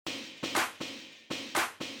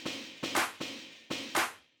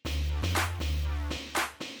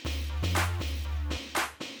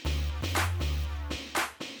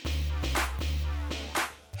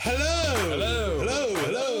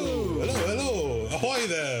Ahoy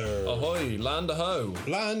there! Ahoy, land ho.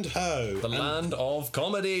 Land ho! The land of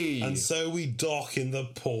comedy. And so we dock in the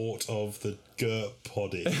port of the Gurt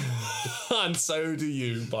Poddy. And so do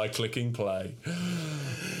you by clicking play.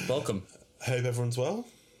 Welcome. Hope everyone's well.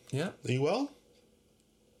 Yeah. Are you well?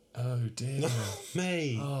 Oh dear.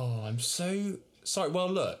 Mate. Oh, I'm so sorry.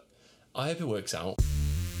 Well, look, I hope it works out.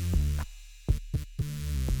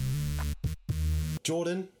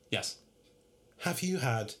 Jordan, Yes. have you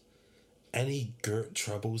had any Gurt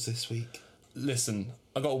troubles this week? Listen,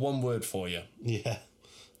 I got one word for you. Yeah.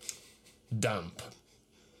 Damp.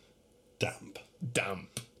 Damp.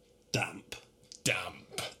 Damp. Damp.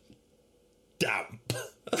 Damp. Damp.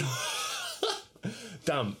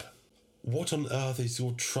 Damp. What on earth is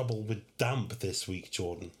your trouble with damp this week,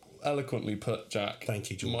 Jordan? Eloquently put, Jack. Thank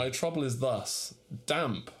you, Jordan. My trouble is thus.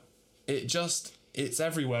 Damp. It's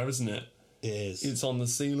everywhere, isn't it? It is. It's on the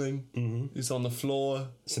ceiling. Mm-hmm. It's on the floor.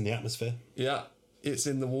 It's in the atmosphere. Yeah. It's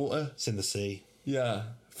in the water. It's in the sea. Yeah.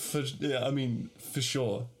 For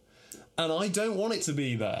sure. And I don't want it to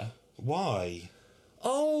be there. Why?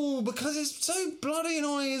 Oh, because it's so bloody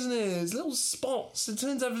annoying, isn't it? It's little spots. It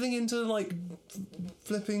turns everything into, like,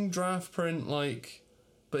 flipping draft print, like...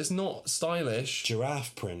 But it's not stylish.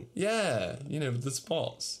 Giraffe print. Yeah, with the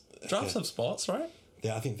spots. Drafts have spots, right?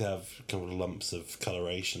 Yeah, I think they have kind of lumps of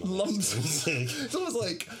coloration. Lumps. It's almost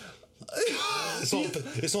like...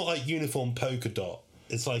 It's not like uniform polka dot.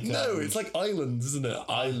 It's like... No, it's like islands, isn't it?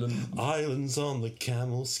 Islands on the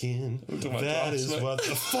camel skin. That is drafts, what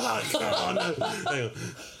the fuck. Oh, no. Hang on.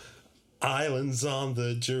 Islands on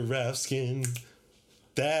the giraffe skin.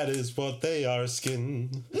 That is what they are,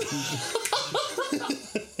 skin.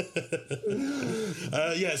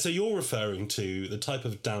 So you're referring to the type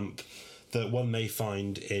of damp that one may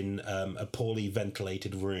find in a poorly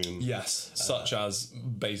ventilated room. Yes, such as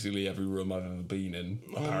basically every room I've ever been in,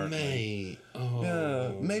 apparently. Oh, mate.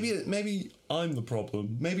 Yeah, maybe I'm the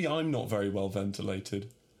problem. Maybe I'm not very well ventilated.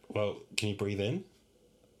 Well, can you breathe in?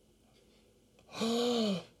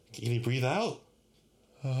 Can you breathe out?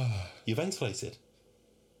 You're ventilated.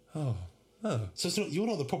 Oh. So it's not, you're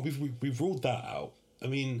not the problem. We've ruled that out. I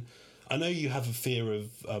mean, I know you have a fear of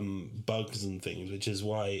bugs and things, which is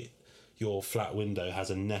why your flat window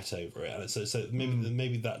has a net over it. So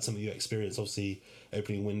maybe that's something you experience, obviously,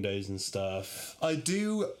 opening windows and stuff. I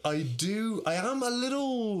am a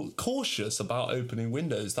little cautious about opening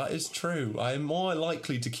windows. That is true. I am more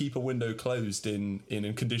likely to keep a window closed in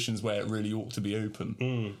conditions where it really ought to be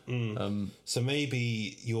open. So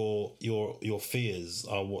maybe your fears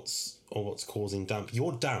are what's causing damp.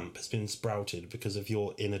 Your damp has been sprouted because of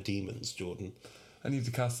your inner demons, Jordan. I need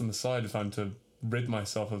to cast them aside if I'm to rid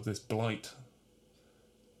myself of this blight.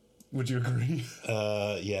 Would you agree?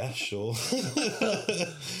 Yeah, sure.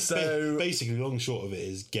 So basically, long and short of it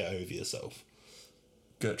is get over yourself.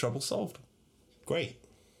 Get trouble solved. Great.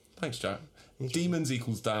 Thanks, Jack. Demons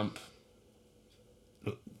equals damp.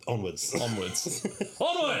 Onwards. Onwards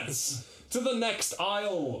to the next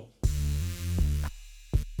aisle.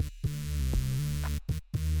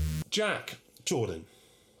 Jack. Jordan.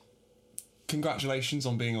 Congratulations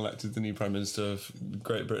on being elected the new Prime Minister of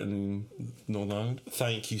Great Britain and Northern Ireland.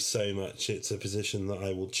 Thank you so much. It's a position that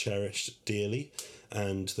I will cherish dearly,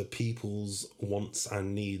 and the people's wants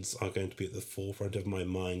and needs are going to be at the forefront of my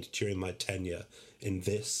mind during my tenure in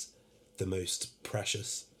this, the most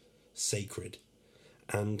precious, sacred,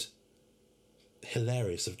 and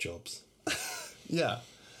hilarious of jobs. Yeah.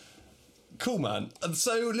 Cool, man. And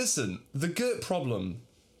so, listen, the Gurt problem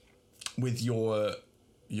with your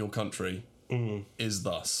country is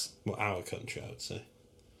thus. Well, our country, I would say.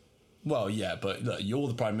 Well, yeah, but look, you're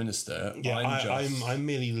the Prime Minister. Yeah, I'm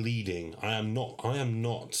merely leading. I am not.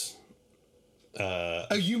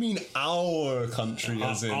 Oh, you mean our country,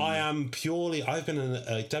 as in? I am purely. I've been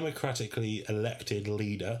a democratically elected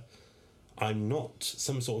leader. I'm not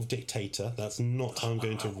some sort of dictator. That's not how I'm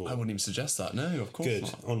going to rule. I wouldn't even suggest that. No, of course Good.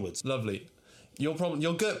 not. Onwards. Lovely. Your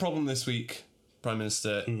Gurt problem this week, Prime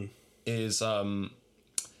Minister, is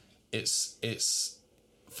it's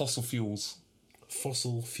fossil fuels.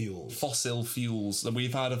 Fossil fuels. Fossil fuels.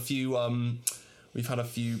 We've had a few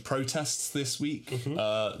protests this week.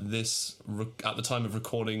 At the time of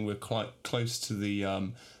recording, we're quite close to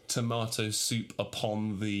the tomato soup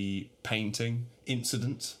upon the painting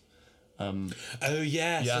incident.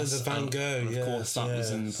 Yes, the Van Gogh. Of course, that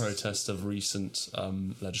was in protest of recent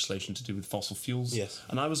legislation to do with fossil fuels. Yes.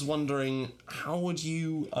 And I was wondering, how would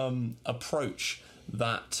you approach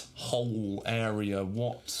that whole area?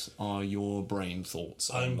 What are your brain thoughts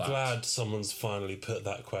on that? I'm glad someone's finally put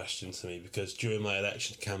that question to me, because during my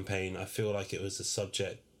election campaign, I feel like it was a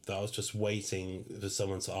subject that I was just waiting for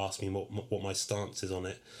someone to ask me what my stance is on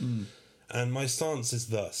it. And my stance is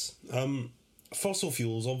thus. Fossil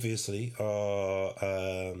fuels, obviously,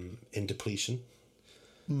 are in depletion.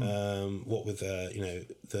 What with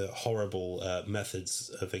the horrible methods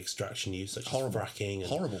of extraction use, such as fracking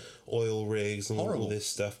and oil rigs and all this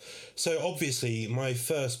stuff. So obviously, my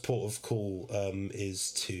first port of call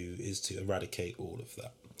is to eradicate all of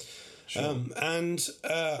that. Sure.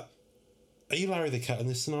 Are you Larry the Cat in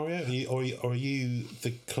this scenario? Or are you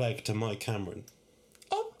the Clegg to my Cameron?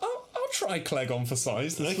 I'll try Clegg on for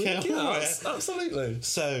size this week. Yeah, absolutely.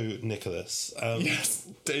 So, Nicholas. Yes,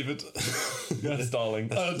 David. Yes, darling.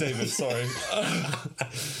 David, sorry.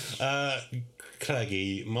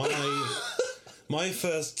 Cleggy, my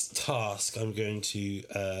first task I'm going to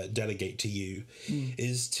delegate to you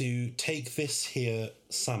is to take this here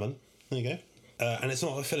salmon. There you go. And it's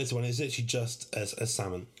not a filleted one, it's literally just a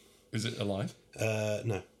salmon. Is it alive?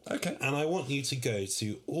 No. Okay. And I want you to go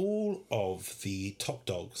to all of the top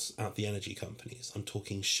dogs at the energy companies. I'm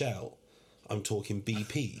talking Shell. I'm talking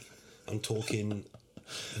BP. I'm talking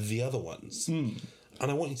the other ones. And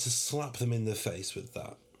I want you to slap them in the face with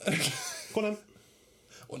that. Go on,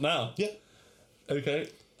 What now? Yeah. Okay.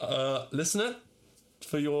 Listener,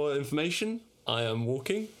 for your information, I am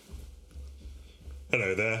walking.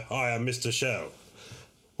 Hello there. I am Mr. Shell.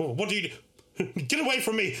 Oh, what do you do? Get away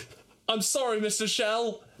from me! I'm sorry, Mr.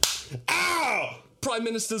 Shell. Ow! Prime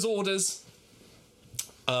Minister's orders.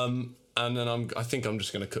 And then I think I'm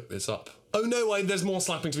just going to cook this up. Oh no, there's more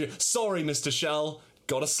slapping to do. Sorry, Mr. Shell.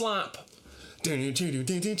 Got a slap. This is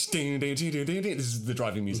the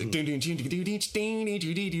driving music.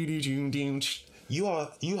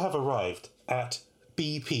 You have arrived at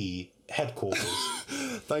BP headquarters.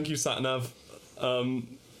 Thank you, Satnav.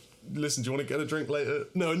 Listen, do you want to get a drink later?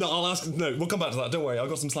 No, I'll ask. No, we'll come back to that. Don't worry, I've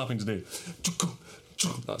got some slapping to do.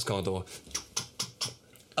 That's car door.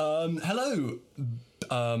 Hello,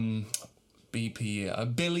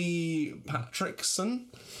 BP, Billy Patrickson.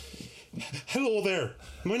 Hello there.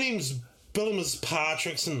 My name's Billimus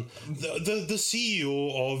Patrickson, the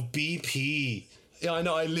CEO of BP. Yeah, I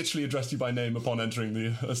know. I literally addressed you by name upon entering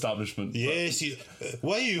the establishment. Yes,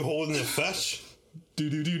 why are you holding the fish?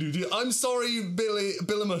 I'm sorry,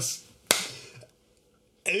 Billimus.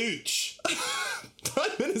 Ouch. Prime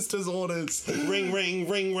Minister's orders. Ring, ring,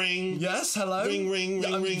 ring, ring. Yes, hello. Ring, ring,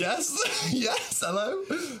 ring, ring. Yes, yes, hello.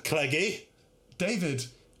 Cleggy. David,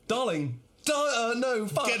 darling. No,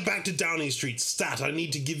 fuck. Get back to Downing Street, stat. I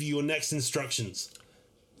need to give you your next instructions.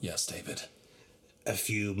 Yes, David. A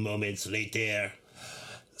few moments later.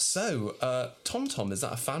 So, Tom, is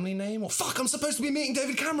that a family name? Or fuck, I'm supposed to be meeting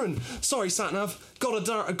David Cameron. Sorry, Satnav. Got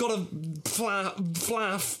a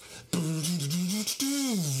flaff.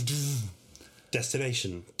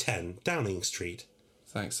 Destination 10 Downing Street.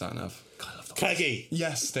 Thanks, Satnav. Cleggy.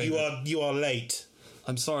 Yes, David. You are late.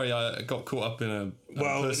 I'm sorry, I got caught up in a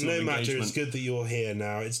well, personal no matter. engagement. It's good that you're here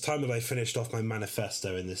now. It's time that I finished off my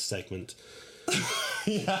manifesto in this segment.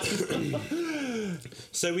 Yeah.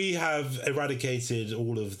 So we have eradicated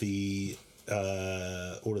all of the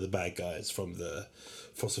bad guys from the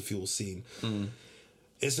fossil fuel scene.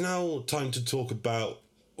 It's now time to talk about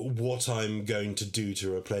what I'm going to do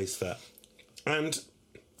to replace that. And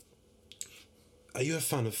are you a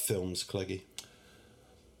fan of films, Cleggy?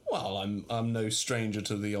 Well, I'm no stranger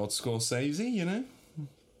to the odd Scorsese, you know.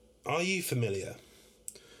 Are you familiar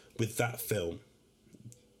with that film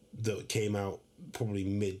that came out probably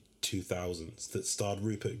mid-2000s that starred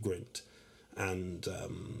Rupert Grint and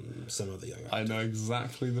some other young actors? I know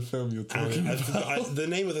exactly the film you're talking about. The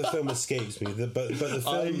name of the film escapes me, but the film...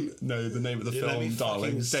 I know the name of the film,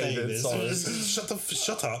 darling. David, sorry. Shut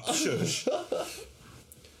up, shush.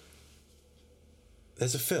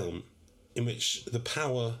 There's a film in which the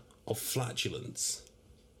power of flatulence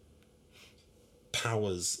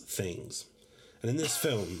powers things. And in this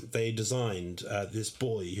film, they designed this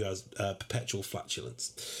boy who has perpetual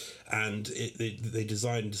flatulence. And they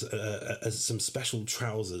designed some special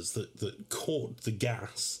trousers that caught the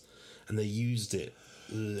gas, and they used it,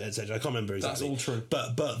 etc. I can't remember exactly. That's all true.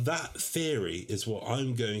 But that theory is what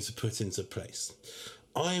I'm going to put into place.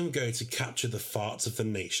 I am going to capture the farts of the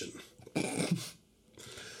nation.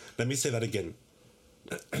 Let me say that again.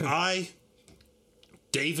 I,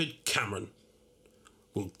 David Cameron,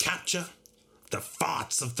 will capture the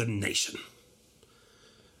farts of the nation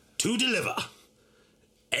to deliver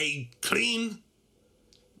a clean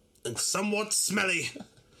and somewhat smelly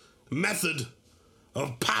method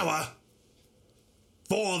of power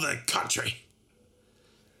for the country.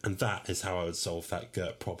 And that is how I would solve that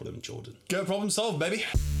GERT problem, Jordan. GERT problem solved, baby.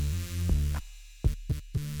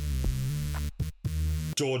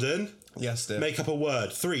 Jordan, Yes, dear. make up a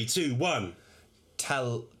word. 3, 2, 1.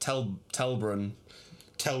 Telbrun.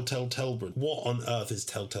 Telbrun. What on earth is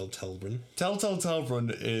Telbrun?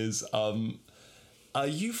 Telbrun is, are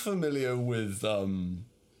you familiar with,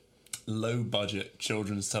 low budget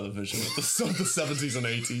children's television of the 70s and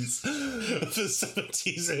 80s? The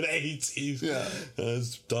 70s and 80s. Yeah.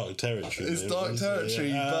 It's dark territory. It's dark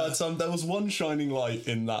territory, but there was one shining light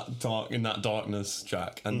in that darkness,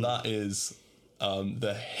 Jack, and that is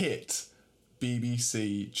the hit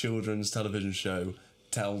BBC children's television show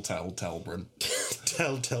Telbrun.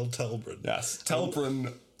 Telbrun. Yes,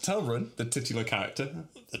 Telbrun, the titular character.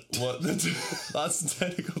 That's the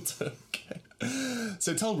technical term. Okay.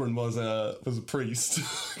 So Telbrun was a priest.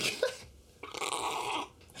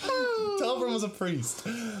 Telbrun was a priest.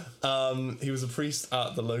 He was a priest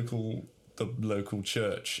at the local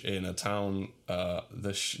church in a town,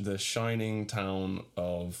 the shining town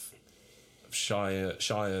of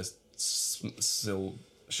Shiresil.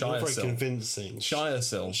 Not very convincing.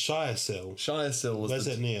 Shiresil. Shiresil was. Where's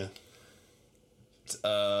it near?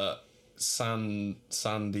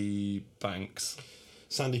 Sandy Banks.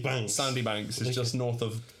 Sandy Banks. Sandy Banks is just north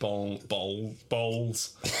of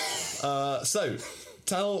Bowls. What's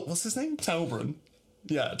his name? Telbrun.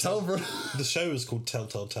 Yeah, Telbrun. The show is called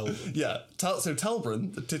Telbrun. Yeah, so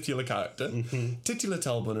Telbrun, the titular character, titular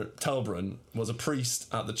Telbrun was a priest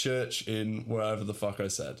at the church in wherever the fuck I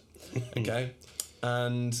said. Okay?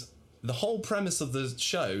 And the whole premise of the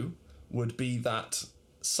show would be that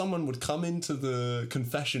someone would come into the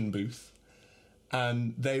confession booth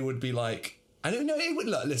and they would be like, I don't know, it would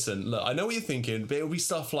listen, I know what you're thinking, but it would be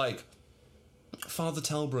stuff like, Father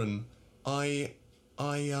Telbrun, I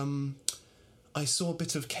saw a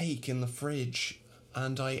bit of cake in the fridge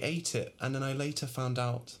and I ate it, and then I later found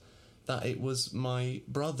out that it was my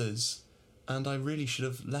brother's and I really should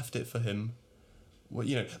have left it for him. Well,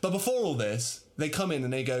 but before all this, they come in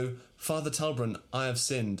and they go, Father Telbrun, I have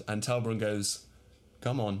sinned. And Telbrun goes,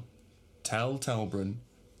 come on, tell Telbrun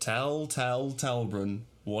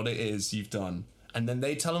what it is you've done. And then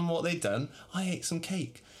they tell him what they've done. I ate some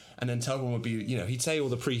cake. And then Telbrun would be, he'd say all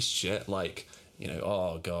the priest shit like,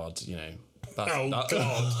 oh God,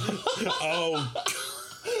 God.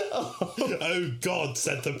 Oh God,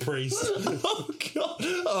 said the priest.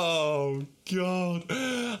 Oh God.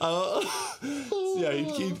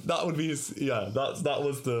 That would be his. Yeah, that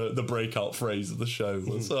was the breakout phrase of the show.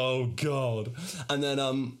 Was, oh God. And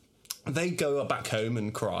then they go back home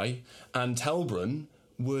and cry, and Telbrun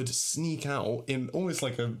would sneak out in almost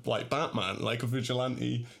like Batman, like a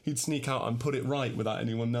vigilante. He'd sneak out and put it right without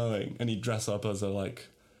anyone knowing, and he'd dress up as a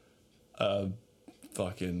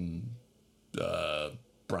fucking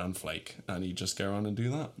branflake, and he'd just go around and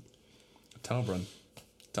do that. Telbrun.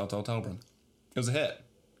 Telbrun. It was a hit.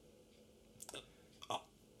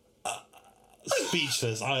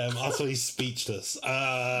 Speechless. I am utterly speechless.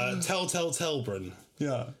 Telbrun.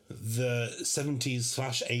 Yeah. The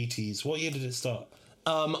 70s/80s. What year did it start?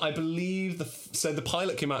 I believe the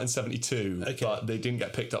pilot came out in 72, but they didn't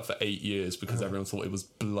get picked up for 8 years because everyone thought it was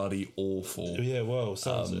bloody awful. Yeah, well,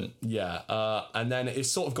 sounds it. Yeah, and then it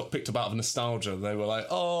sort of got picked up out of nostalgia. They were like,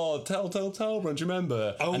 oh, Telbrun, do you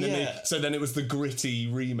remember? Oh, and then yeah. So then it was the gritty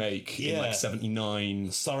remake in 79.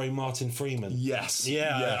 Starring Martin Freeman. Yes.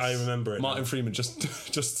 Yeah, yes. I remember it. Martin Freeman, just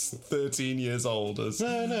 13 years old as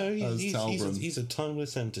Telbrun. He's a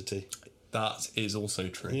timeless entity. That is also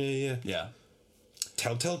true. Yeah.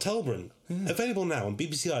 Telbrun. Available now on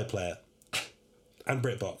BBC iPlayer and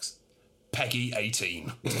BritBox. Peggy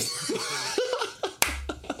 18.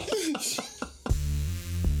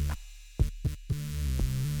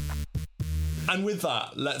 And with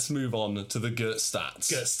that, let's move on to the Gurt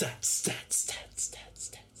stats. Stats.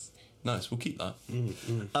 Nice, we'll keep that.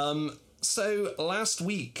 So last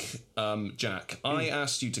week, Jack, I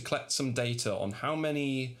asked you to collect some data on how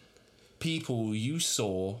many people you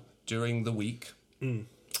saw during the week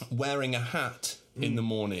wearing a hat in the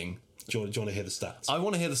morning. Do you want to hear the stats? I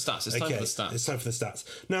want to hear the stats. It's time for the stats. It's time for the stats.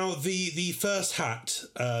 Now, the first hat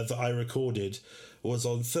that I recorded was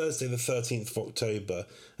on Thursday the 13th of October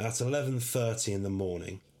at 11:30 in the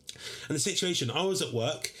morning. And the situation, I was at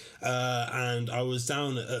work and I was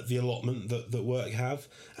down at the allotment that work have,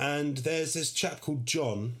 and there's this chap called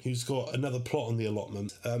John who's got another plot on the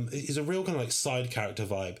allotment. He's a real kind of like side character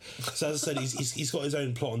vibe. So as I said, he's got his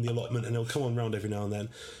own plot on the allotment, and he'll come on round every now and then.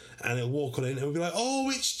 And he'll walk on in and he'll be like,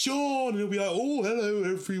 oh, it's John. And he'll be like, oh, hello,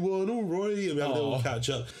 everyone. All right. And we have a little catch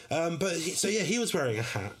up. So he was wearing a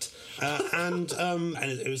hat. And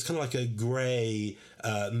it was kind of like a grey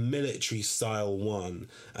military style one.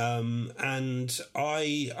 And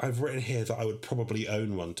I've written here that I would probably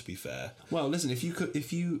own one, to be fair. Well, listen, if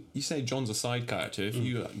you say John's a side character, if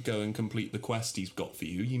you go and complete the quest he's got for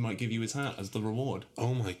you, he might give you his hat as the reward.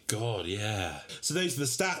 Oh my god, yeah. So those are the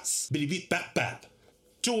stats. Biddy beep bap bap.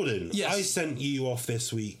 Jordan, yes. I sent you off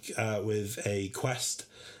this week with a quest,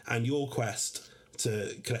 and your quest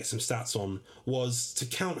to collect some stats on was to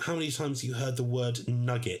count how many times you heard the word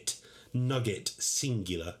nugget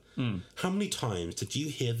singular. How many times did you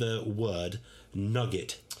hear the word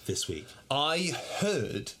nugget this week? I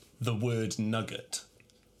heard the word nugget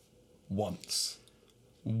once.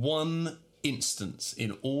 One instance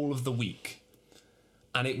in all of the week.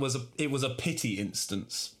 And it was a pity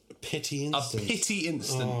instance. Pity instance? A pity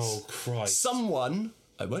instance. Oh, Christ. Someone,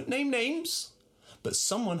 I won't name names, but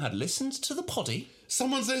someone had listened to the poddy.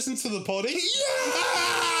 Someone's listened to the poddy?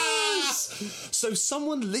 Yes! So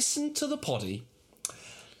someone listened to the poddy,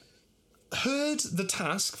 heard the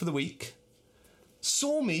task for the week,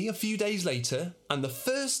 saw me a few days later, and the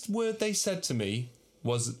first word they said to me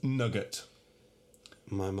was nugget.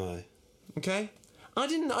 My. Okay? I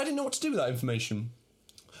didn't know what to do with that information.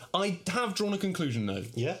 I have drawn a conclusion, though.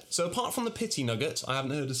 Yeah? So apart from the pity nugget, I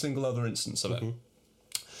haven't heard a single other instance of it.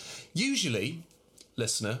 Usually,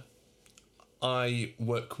 listener, I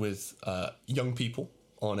work with young people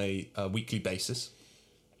on a weekly basis.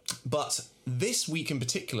 But this week in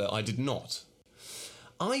particular, I did not.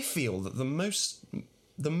 I feel that the most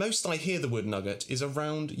I hear the word nugget is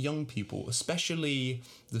around young people, especially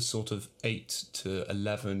the sort of 8 to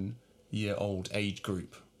 11-year-old age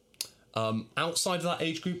group. Outside of that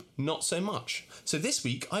age group, not so much. So this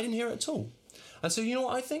week, I didn't hear it at all. And so you know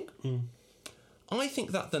what I think? I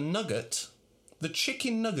think that the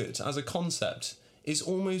chicken nugget as a concept is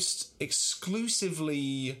almost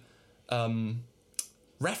exclusively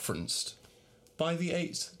referenced by the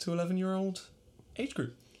 8 to 11-year-old age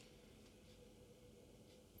group.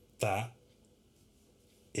 That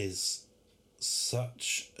is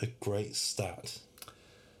such a great stat.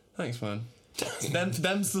 Thanks, man.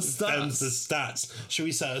 Them's the stats. Them's the stats. Should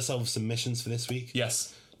we set ourselves some missions for this week?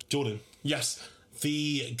 Yes. Jordan. Yes.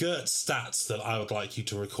 The GERT stats that I would like you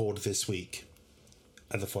to record this week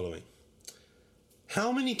are the following.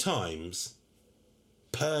 How many times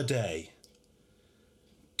per day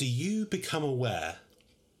do you become aware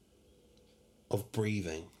of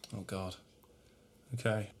breathing? Oh, God.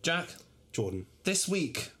 Okay. Jack. Jordan. This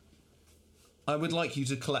week, I would like you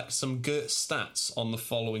to collect some GERT stats on the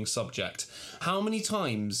following subject. How many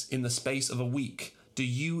times in the space of a week do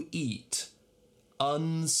you eat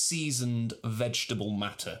unseasoned vegetable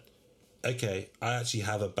matter? Okay, I actually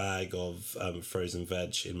have a bag of frozen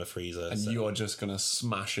veg in my freezer. And you are just going to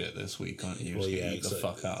smash it this week, aren't you? Well, yeah, eat the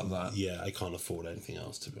fuck out of that. Yeah, I can't afford anything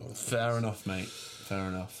else, to be honest. Fair enough, mate. Fair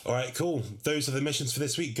enough. All right, cool. Those are the missions for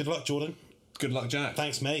this week. Good luck, Jordan. Good luck, Jack.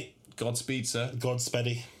 Thanks, mate. Godspeed, sir.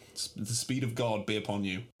 Godspeedy. The speed of God be upon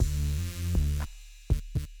you.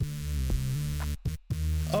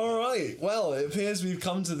 All right. Well, it appears we've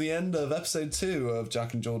come to the end of episode 2 of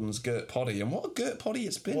Jack and Jordan's GERT Poddy. And what a GERT Poddy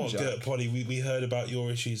it's been, What Jack. GERT Poddy? We heard about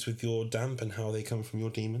your issues with your damp and how they come from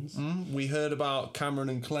your demons. We heard about Cameron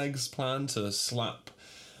and Clegg's plan to slap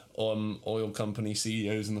oil company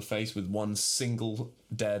CEOs in the face with one single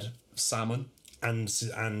dead salmon.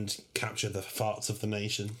 And capture the farts of the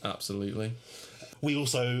nation. Absolutely. We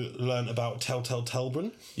also learnt about Telltale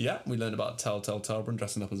Telbrin. Yeah, we learned about Telltale Telbrin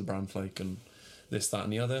dressing up as a branflake and this, that,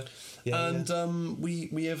 and the other. Yeah, and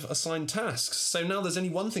we have assigned tasks. So now there's only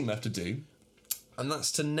one thing left to do, and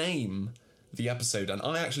that's to name the episode. And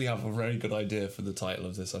I actually have a very good idea for the title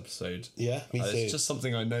of this episode. Yeah, me too. It's just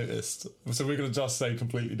something I noticed. So we're going to just say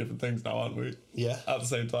completely different things now, aren't we? Yeah. At the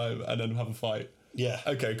same time, and then have a fight. Yeah.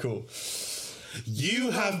 Okay, cool.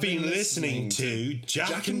 You have been listening to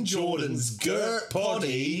Jack and Jordan's GERT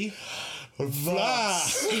Poddy. Vla.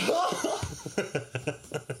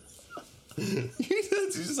 You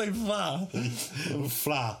just say vla.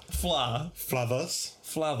 Fla. Fla. Flathus.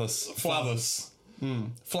 Flathus. Flathus.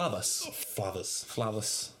 Flathus. Flathus.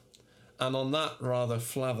 Flathus. And on that rather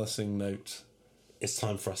flathusing note, It's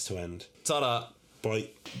time for us to end. ta-da. Bye.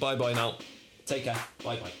 Bye-bye now. Take care.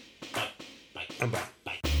 Bye-bye. Bye. Bye. And bye.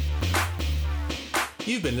 Bye.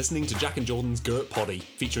 You've been listening to Jack and Jordan's GERT Poddy,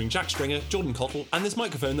 featuring Jack Stringer, Jordan Cottle, and this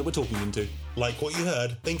microphone that we're talking into. Like what you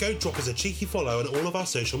heard? Then go drop us a cheeky follow on all of our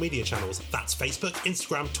social media channels. That's Facebook,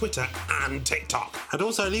 Instagram, Twitter, and TikTok. And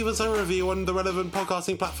also leave us a review on the relevant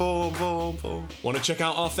podcasting platform. Want to check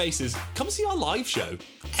out our faces? Come see our live show,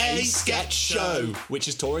 A Sketch Show, which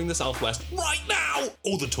is touring the Southwest right now.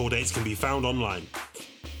 All the tour dates can be found online.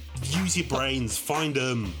 Use your brains. Find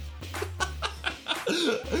them.